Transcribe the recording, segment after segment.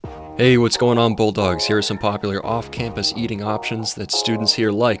Hey, what's going on, Bulldogs? Here are some popular off-campus eating options that students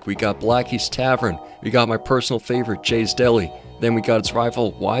here like. We got Blackie's Tavern. We got my personal favorite, Jay's Deli. Then we got its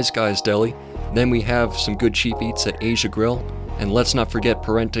rival, Wise Guys Deli. Then we have some good cheap eats at Asia Grill. And let's not forget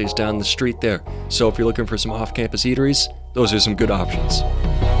Parente's down the street there. So if you're looking for some off-campus eateries, those are some good options.